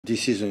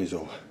This season is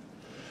over.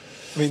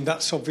 I mean,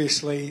 that's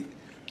obviously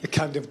the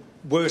kind of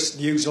worst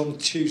news on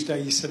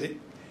Tuesday. You said it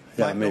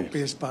might not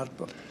be as bad,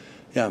 but...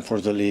 Yeah,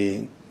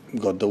 unfortunately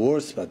got the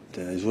worst, but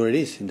it's what it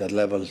is. In that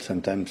level,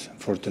 sometimes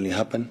unfortunately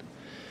happen.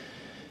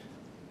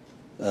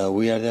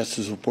 We are there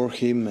to support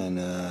him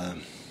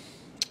and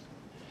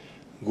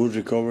good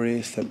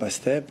recovery step by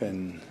step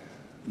and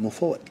move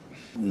forward.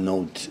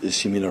 Not a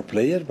similar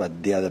player,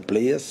 but the other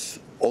players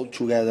all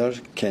together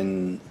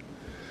can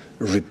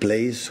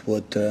replace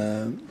what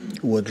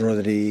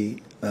Rodri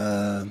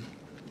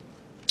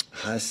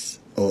has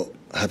or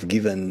have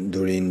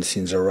given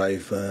since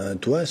arrived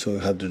to us. So we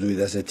have to do it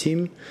as a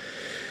team,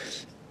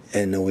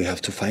 and we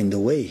have to find a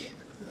way,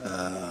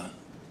 to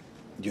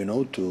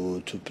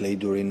play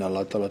during a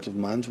lot of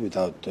months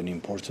without an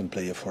important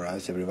player for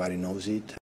us. Everybody knows it.